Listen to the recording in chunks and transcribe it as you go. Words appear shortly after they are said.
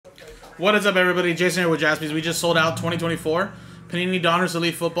What is up, everybody? Jason here with Jaspys. We just sold out 2024 Panini Donruss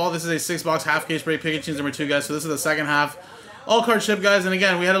Elite Football. This is a 6-box half case break Pikachu's number 2, guys. So this is the second half. All card ship, guys. And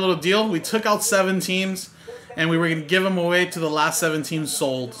again, we had a little deal. We took out 7 teams, and we were going to give them away to the last 7 teams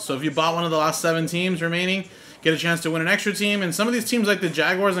sold. So if you bought one of the last 7 teams remaining, get a chance to win an extra team. And some of these teams, like the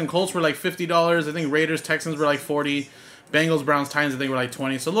Jaguars and Colts, were like $50. I think Raiders, Texans were like $40. Bengals, Browns, Titans, I think were like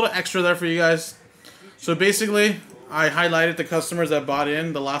 $20. So a little extra there for you guys. So basically, I highlighted the customers that bought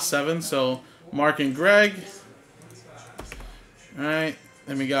in the last 7. So Mark and Greg. All right.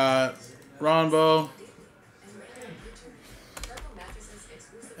 Then we got Ronbo.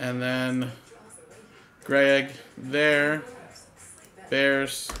 And then Greg there.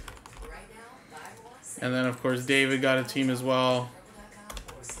 Bears. And then, of course, David got a team as well.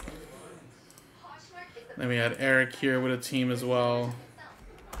 Then we had Eric here with a team as well.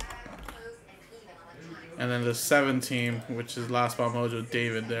 And then the 7 team, which is Last Spot Mojo,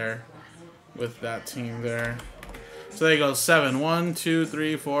 David there with that team there. So there you go, 7. 1, 2,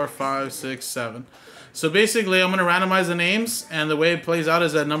 3, 4, 5, 6, 7. So basically, I'm going to randomize the names, and the way it plays out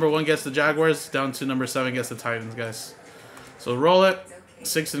is that number 1 gets the Jaguars, down to number 7 gets the Titans, guys. So roll it.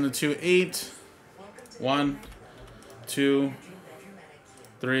 6 into 2, 8. 1, 2,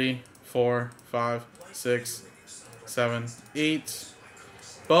 3, 4, 5, 6, 7, 8.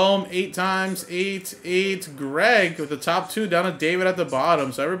 Boom, 8 times, 8, 8. Greg with the top 2 down to David at the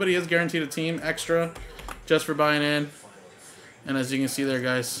bottom. So everybody is guaranteed a team extra just for buying in. And as you can see there,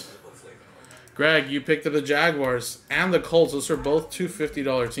 guys, Greg, you picked up the Jaguars and the Colts. Those are both two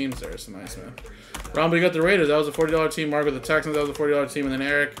 $50 teams there. It's nice, man. Ron, you got the Raiders. That was a $40 team. Mark with the Texans. That was a $40 team. And then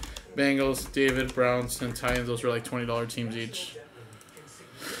Eric, Bengals, David, Browns, and Titans. Those were like $20 teams each.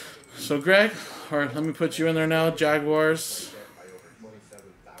 So Greg, all right, let me put you in there now. Jaguars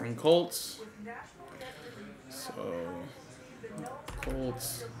and Colts. So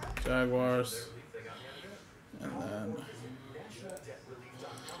Colts, Jaguars, and then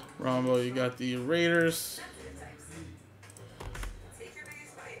Rombo, you got the Raiders.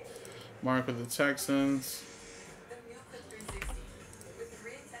 Mark with the Texans.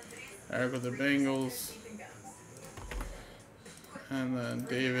 Eric with the Bengals. And then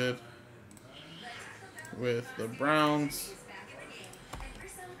David with the Browns.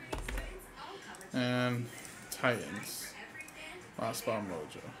 And Titans. Last Spot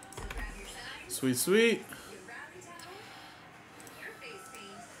Mojo. Sweet, sweet.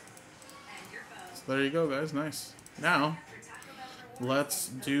 So there you go, guys. Nice. Now, let's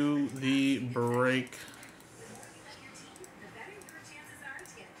do the break.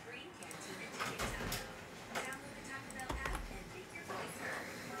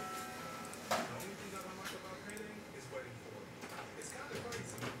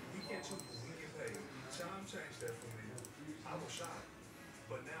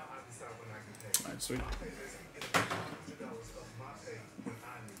 Alright, sweet.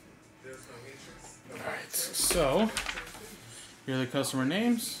 Alright, so here are the customer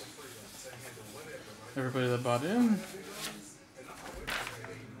names. Everybody that bought in.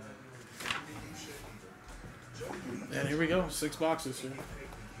 And here we go, 6 boxes here.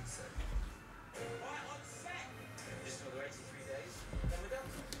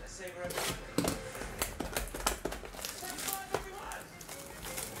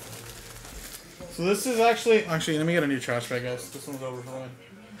 So this is actually let me get a new trash bag, guys. This one's overflowing.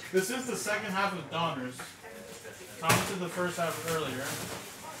 This is the second half of Donruss. Thomas did the first half earlier.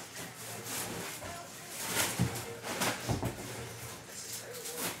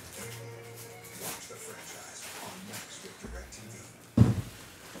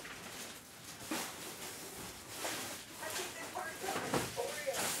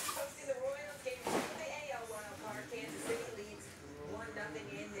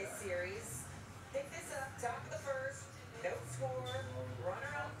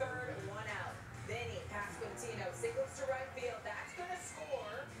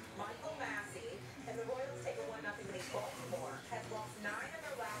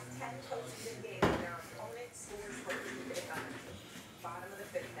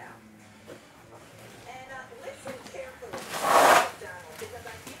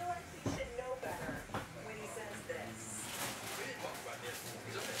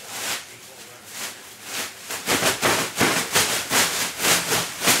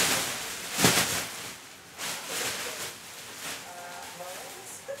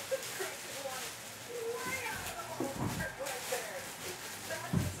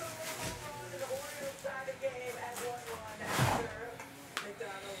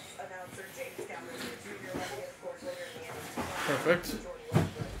 Perfect.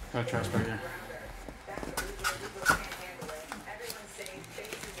 Got a trash bag here.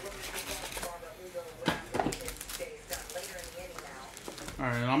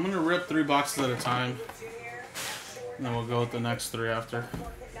 Alright, I'm going to rip 3 boxes at a time. And then we'll go with the next 3 after.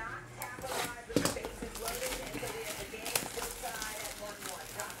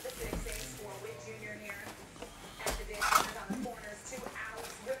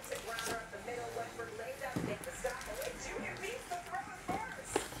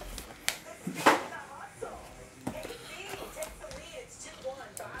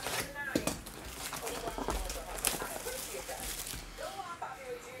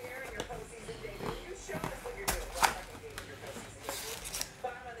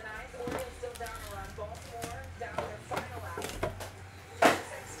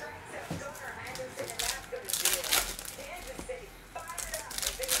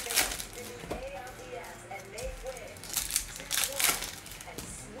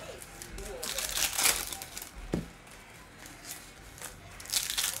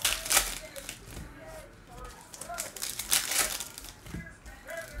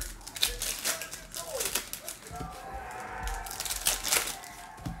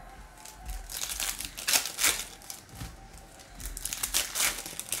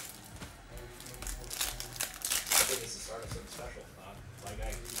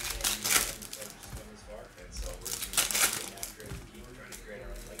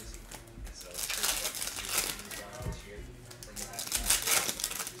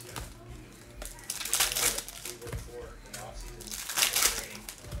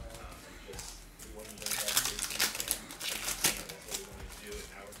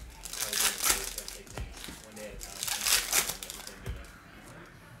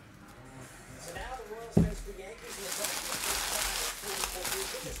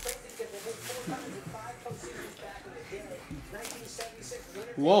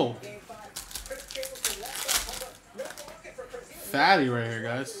 Whoa. Fatty right here,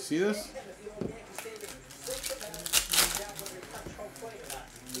 guys. See this?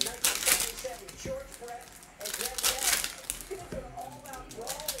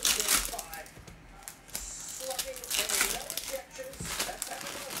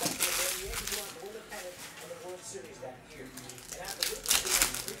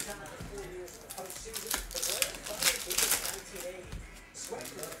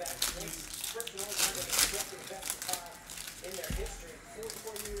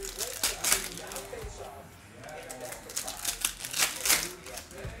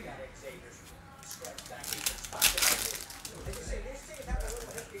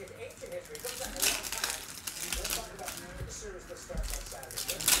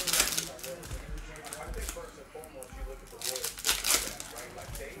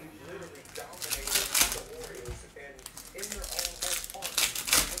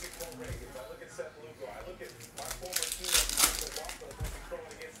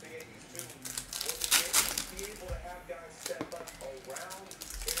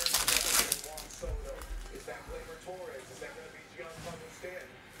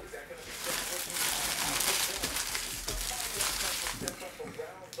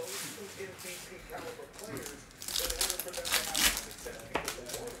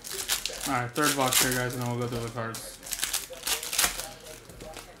 Alright, third box here, guys, and then we'll go through the cards.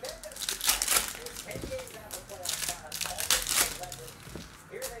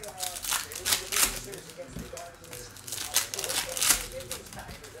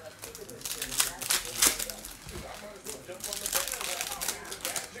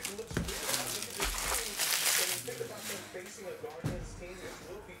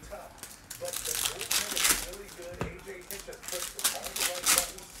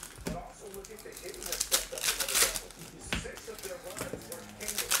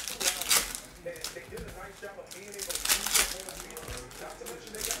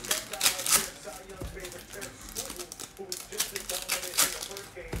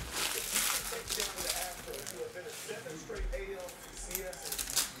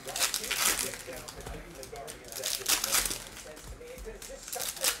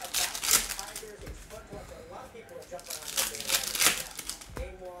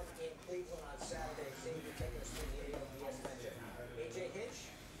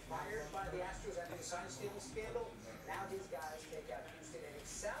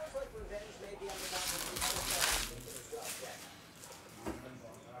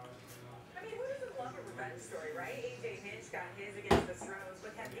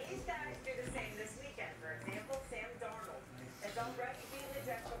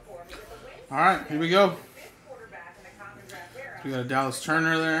 All right, here we go. We got a Dallas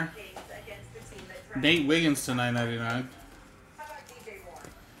Turner there. Nate Wiggins to 9.99.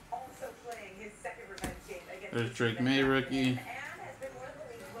 There's Drake May rookie.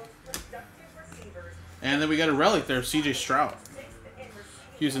 And then we got a relic there, CJ Stroud.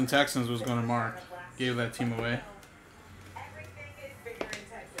 Houston Texans was going to mark. Gave that team away.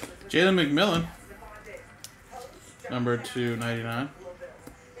 Jalen McMillan, number 299.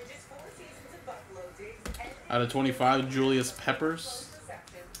 Out of 25, Julius Peppers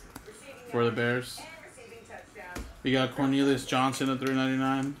for the Bears. We got Cornelius Johnson at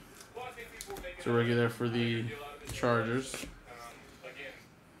 399. It's a rookie there for the Chargers.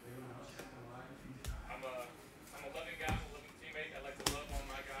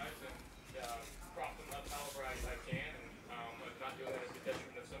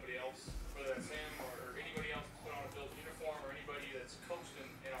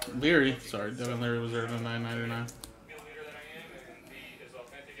 Leary, sorry, Devin Leary was there at $9.99.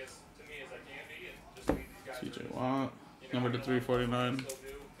 TJ Watt, number to 349.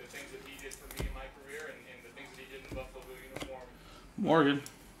 Morgan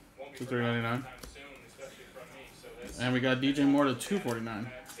to 399. And we got DJ Moore to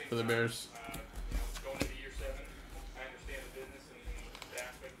 249 for the Bears.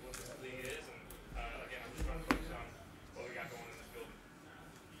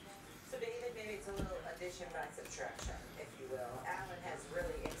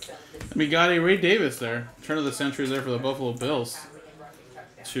 We got a Ray Davis there. Turn of the century there for the Buffalo Bills.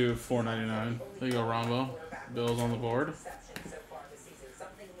 To $4.99. There you go, Rombo. Bills on the board.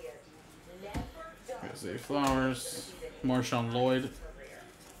 Zay Flowers. Marshawn Lloyd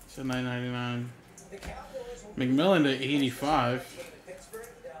to $9.99. McMillan to 85.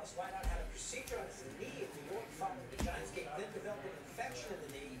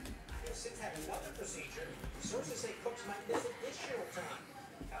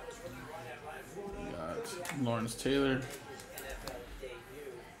 Lawrence Taylor.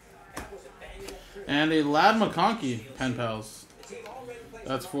 And a Ladd McConkey pen pals.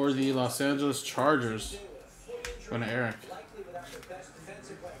 That's for the Los Angeles Chargers. Going to Eric.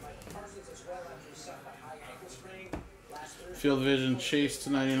 Field Vision Chase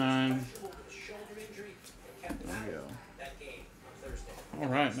to 99. There we go. All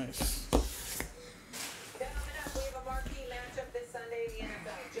right, nice.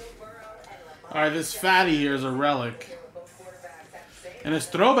 All right, this fatty here is a relic. And his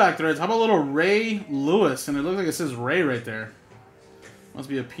throwback threads, how about little Ray Lewis? And it looks like it says Ray right there. Must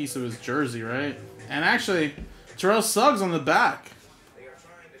be a piece of his jersey, right? And actually, Terrell Suggs on the back.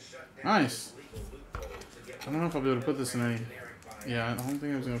 Nice. I don't know if I'll be able to put this in any... Yeah, I don't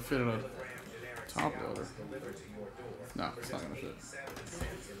think it's going to fit in a top loader. No, it's not going to fit.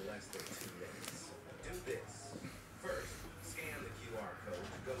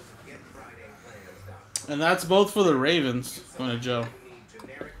 And that's both for the Ravens. Going to Joe.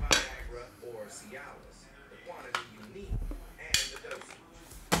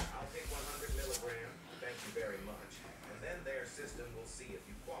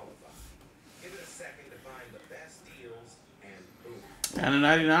 And a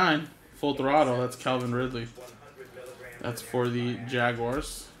 99. Full throttle. That's Calvin Ridley. That's for the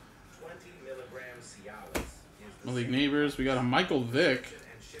Jaguars. Malik Neighbors. We got a Michael Vick.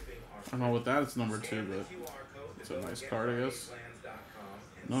 I don't know what that is number 2, but it's a nice card, I guess.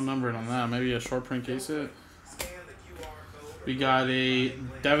 No numbering on that. Maybe a short print case hit. We got a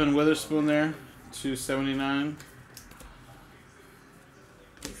Devin Witherspoon there, 279.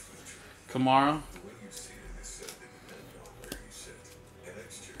 Kamara.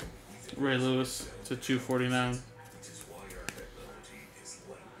 Ray Lewis to 249.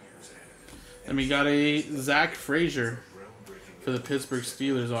 And we got a Zach Frazier for the Pittsburgh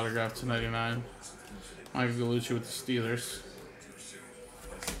Steelers autograph to 99. Michael Gallucci with the Steelers.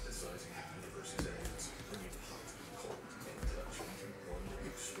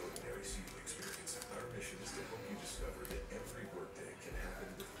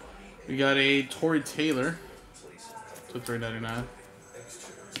 We got a Torrey Taylor to $3.99.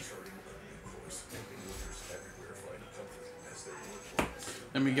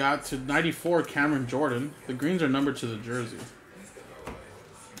 And we got to 94 Cameron Jordan. The greens are numbered to the jersey.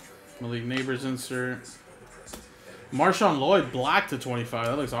 Malik Neighbors insert. Marshawn Lloyd black to 25.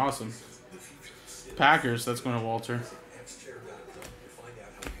 That looks awesome. Packers, that's going to Walter.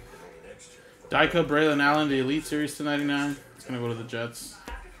 Dyka Braylon Allen, the Elite Series to 99. It's going to go to the Jets.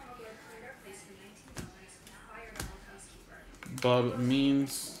 Bub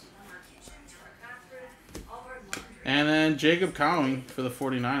Means. And then Jacob Cowing for the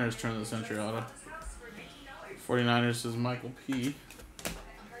 49ers, turn of the century auto. 49ers is Michael P.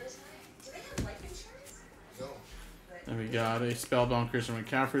 And we got a Spellbound Christian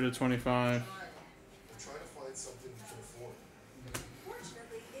McCaffrey to 25.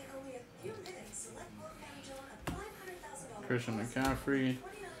 Christian McCaffrey.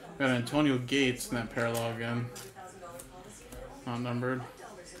 Got Antonio Gates in that parallel again. Not numbered.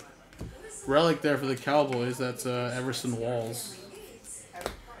 Relic there for the Cowboys. That's Everson Walls.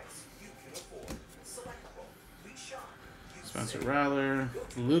 Spencer Rattler.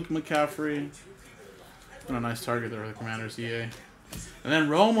 Luke McCaffrey. And a nice target there for the Commanders, EA. And then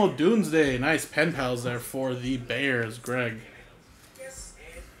Romo Doomsday. Nice pen pals there for the Bears, Greg.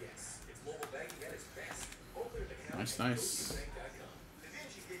 Nice, nice.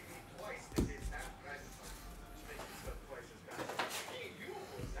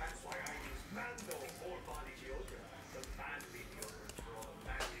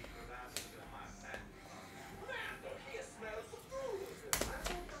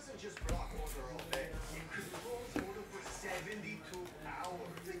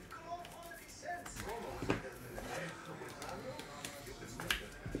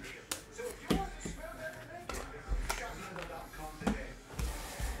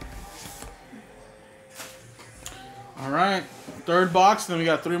 All right, third box, then we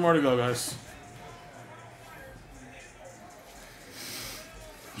got 3 more to go, guys.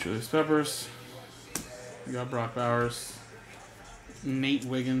 Julius Peppers. We got Brock Bowers. Nate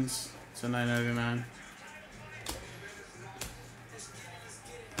Wiggins to 999.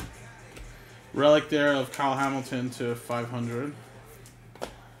 Relic there of Kyle Hamilton to 500.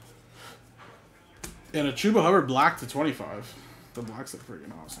 And a Chuba Hubbard black to 25. The blacks look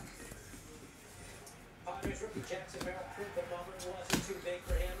freaking awesome. Jackson proved the moment wasn't too big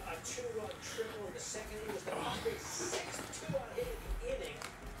for him. A 2-run triple in the second. He was the Padres' 6th 2-run hit in the inning.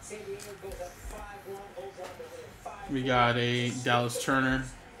 San Diego goes up 5-1, holds on to win 5. We got a Dallas Turner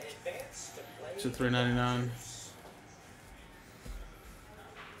to 399.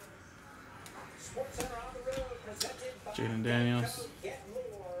 Jaden Daniels.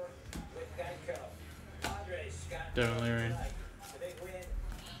 Devin Leary.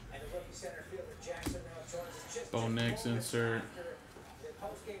 Bo Nix insert.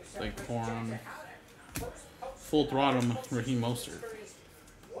 Like Forum. Full throttle Raheem Mostert.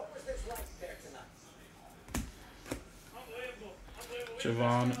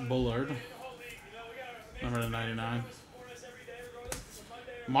 Javon Bullard. Number 99.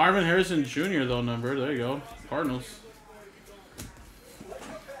 Marvin Harrison Jr. though number. There you go. Cardinals.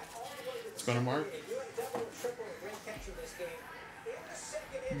 It's going to Mark.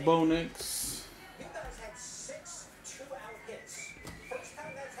 Bo Nix.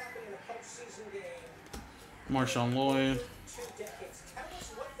 Marshawn Lloyd.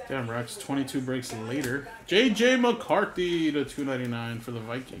 Damn, Rex. 22 breaks later. J.J. McCarthy to 299 for the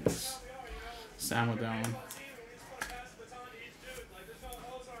Vikings. Sam with that one.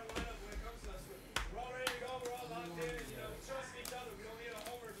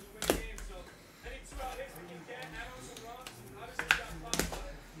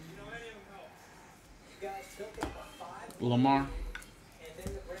 Lamar.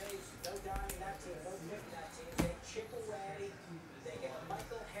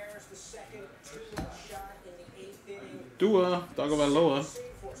 Dua, Tagovailoa.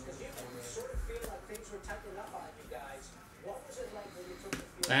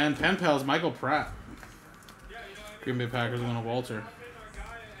 And pen pals Michael Pratt. Green Bay Packers are going to Walter.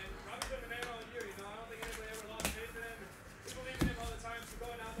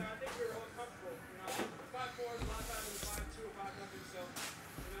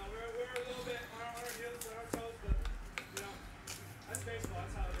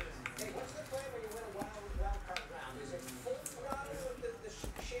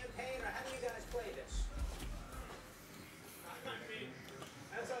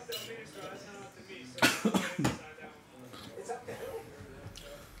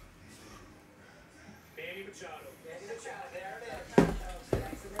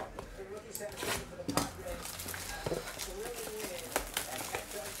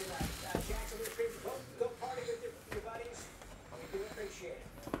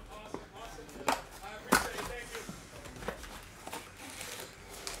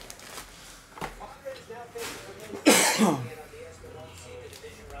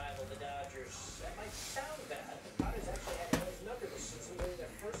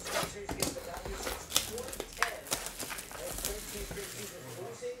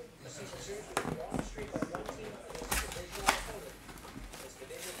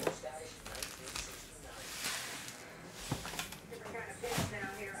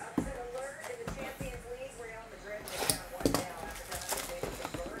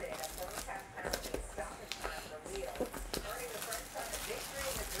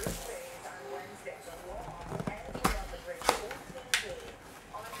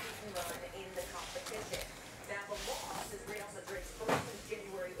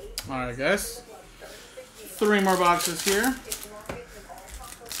 Alright, guys. 3 more boxes here.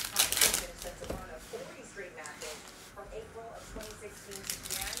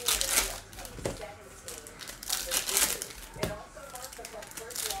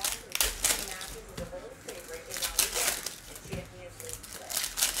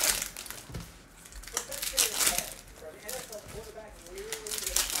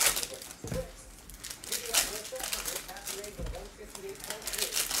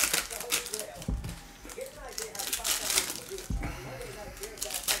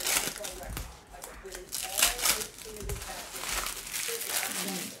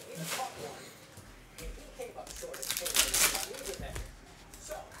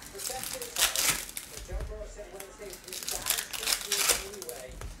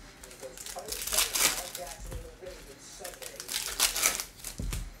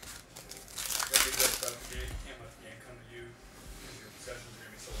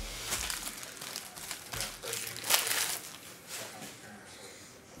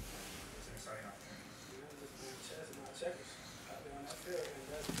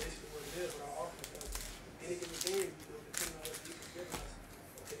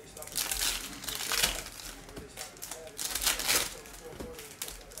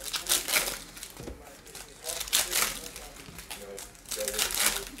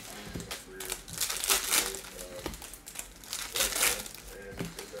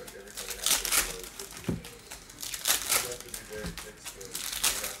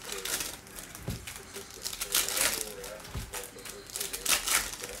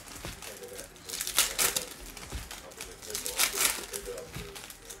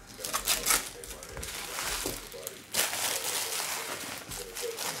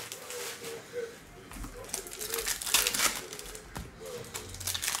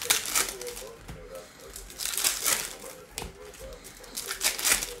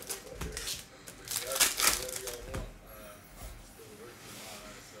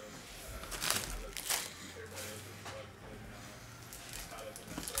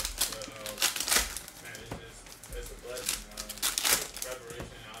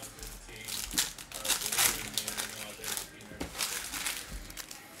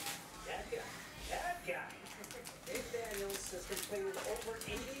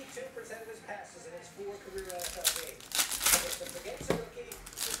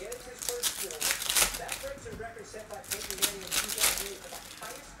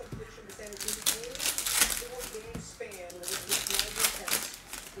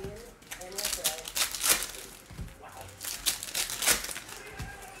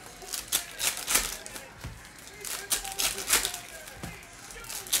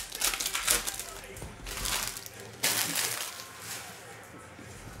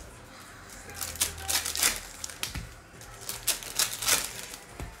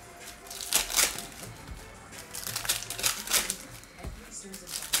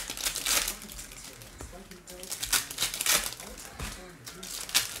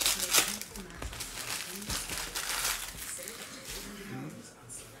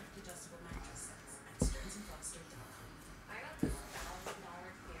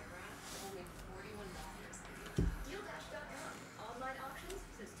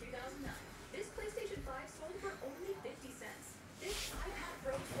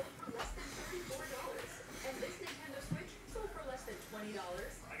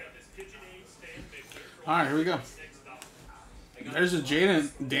 Alright, here we go. There's a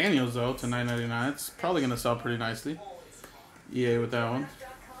Jaden Daniels, though, to $9.99. It's probably going to sell pretty nicely. EA with that one.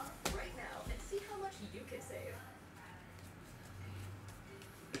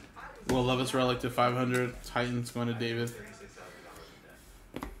 Will Levis relic to 500. Titans going to David.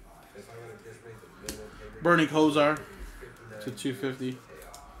 Bernie Kosar to 250.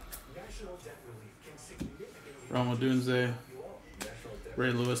 Ramo Dunze.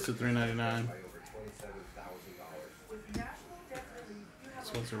 Ray Lewis to $3.99.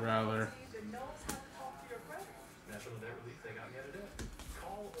 This one's a Rattler.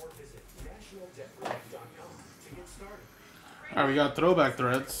 Alright, we got throwback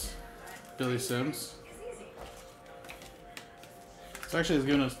threads. Billy Sims. It's actually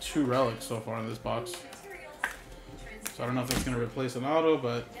giving us 2 relics so far in this box. So I don't know if that's going to replace an auto,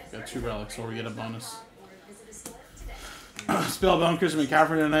 but we got 2 relics, so we get a bonus. Spellbound Christian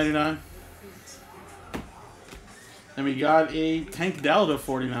McCaffrey to 99. And we got a Tank Dell to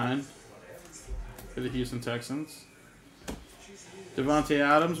 49 for the Houston Texans. Devontae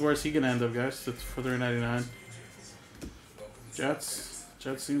Adams, where's he going to end up, guys? That's for $3.99. Jets.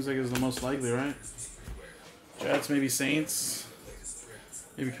 Jets seems like it's the most likely, right? Jets, maybe Saints.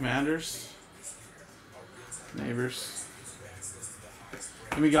 Maybe Commanders. Neighbors.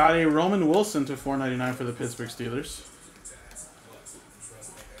 And we got a Roman Wilson to 499 for the Pittsburgh Steelers.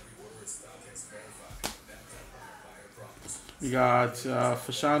 We got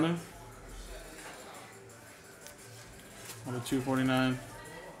Fashanu on the 249.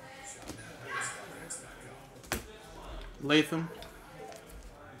 Latham.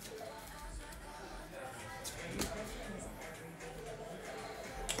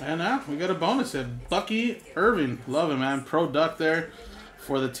 And now we got a bonus hit. Bucky Irving. Love him, man. Pro Duck there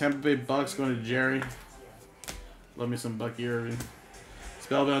for the Tampa Bay Bucks going to Jerry. Love me some Bucky Irving.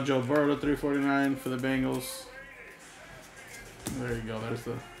 Spellbound Joe Burrow to 349 for the Bengals. There you go. There's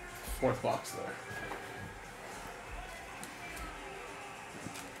the fourth box there.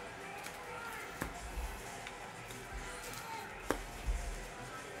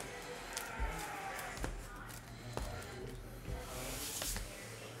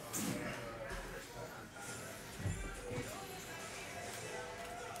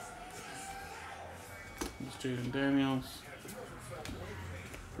 Jaden Daniels.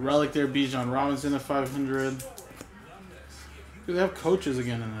 Relic there, Bijan Robinson at 500. Do they have coaches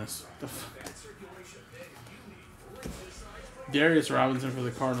again in this? Darius Robinson for the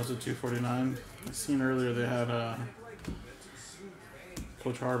Cardinals at 249. I seen earlier they had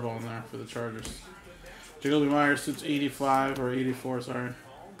Coach Harbaugh in there for the Chargers. Jacoby Myers suits 85 or 84, sorry.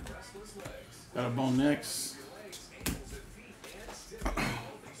 Got a Bo Nix.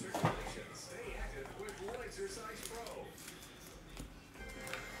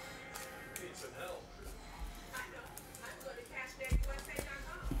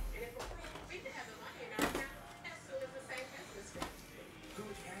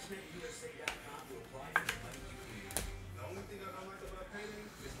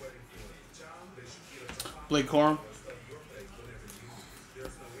 Blake Corum.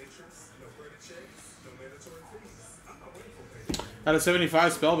 Out of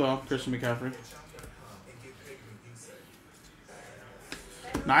 75, Spellbound, Christian McCaffrey.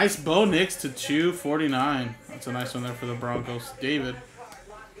 Nice Bo Nix to 249. That's a nice one there for the Broncos. David.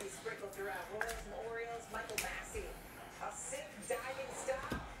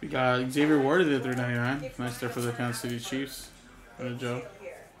 We got Xavier Ward at 399. Nice there for the Kansas City Chiefs. Good Joe.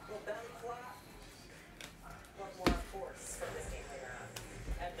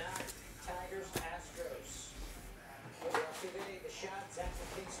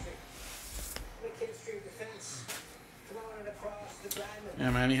 Yeah,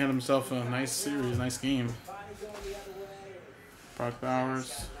 man, he had himself a nice series, nice game. Brock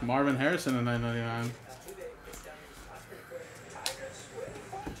Bowers, Marvin Harrison at 999.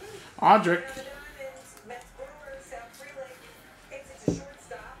 Audric.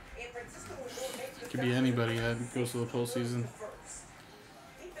 Could be anybody that goes to the postseason.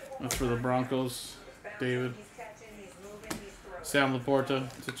 That's for the Broncos. David. Sam Laporta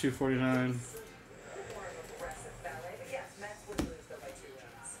to 249.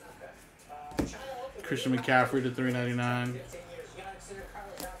 Christian McCaffrey to 399.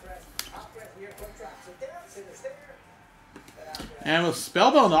 And with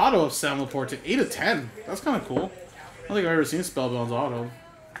Spellbound auto of Sam Laporta, 8 of 10. That's kind of cool. I don't think I've ever seen Spellbound's auto.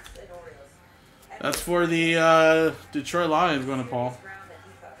 That's for the Detroit Lions going to Paul.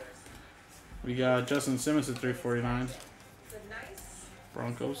 We got Justin Simmons at 349.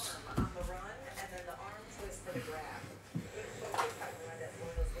 Broncos.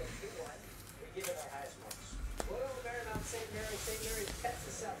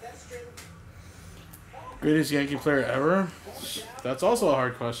 Greatest Yankee player ever? That's also a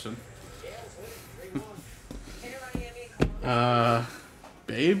hard question.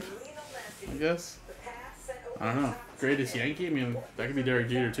 Babe? I guess? I don't know. Greatest Yankee? I mean, that could be Derek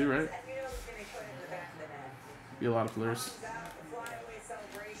Jeter too, right? Be a lot of players.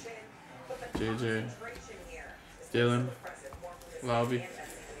 JJ. Dylan. Lobby.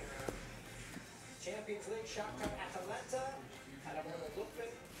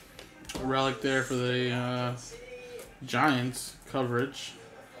 A relic there for the Giants coverage.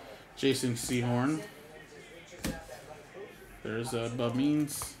 Jason Sehorn. There's Bub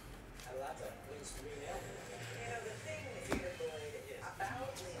Means.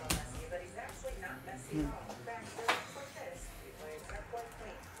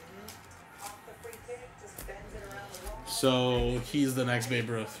 So he's the next Babe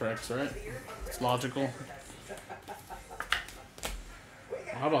Ruth, Rex, right? It's logical.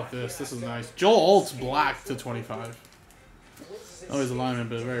 How about this? This is nice. Joel Oltz black to 25. Always a lineman,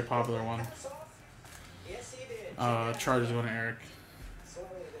 but a very popular one. Chargers going to Eric.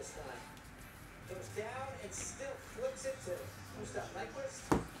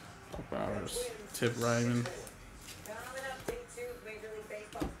 Bowers. Tip Ryman.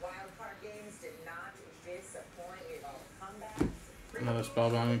 Another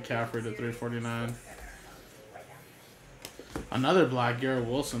Spellbound McCaffrey to 349. Another black Garrett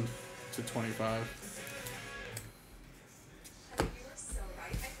Wilson to 25.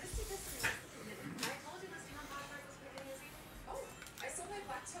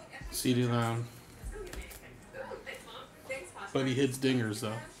 CeeDee Lamb. But he hits dingers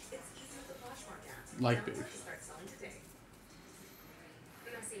though. Like Babe.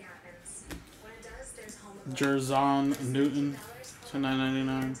 Jerzon Newton to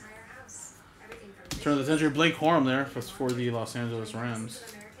 999. Turn of the century, Blake Corum there for the Los Angeles Rams.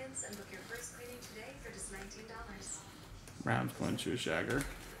 Rams going to a Shagger.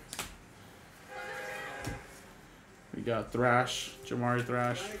 We got Thrash, Jamari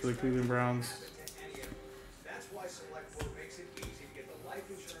Thrash for the Cleveland Browns.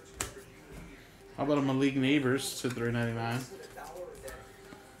 How about a Malik Neighbors to 399?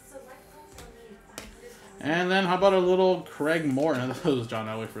 And then how about a little Craig Morton? I thought it was John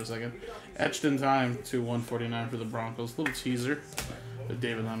Elway for a second. Etched in Time to 149 for the Broncos. Little teaser. But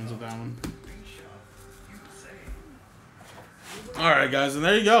David Lemons with that one. Alright guys, and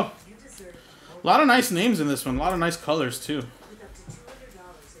there you go. A lot of nice names in this one. A lot of nice colors too.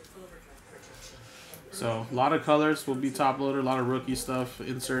 So, a lot of colors will be top loader. A lot of rookie stuff,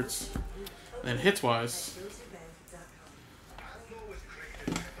 inserts. And hits wise.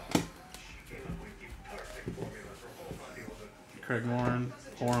 Craig Warren,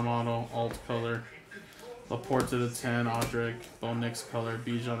 Horror Model, Alt Color, Laporte to the 10, Audric, Bo Nix Color,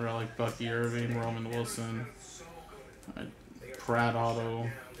 Bijan Relic, Bucky Irving, Roman Wilson, Pratt Auto,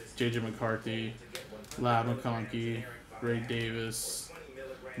 JJ McCarthy, Lab McConkey, Ray Davis,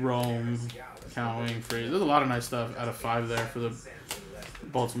 Rome, Cal Wingfrey. There's a lot of nice stuff out of 5 there for the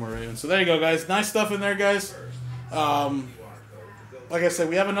Baltimore Ravens. So there you go, guys. Nice stuff in there, guys. Like I said,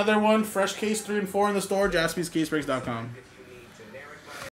 we have another one, fresh case 3 and 4 in the store, jaspyscasebreaks.com.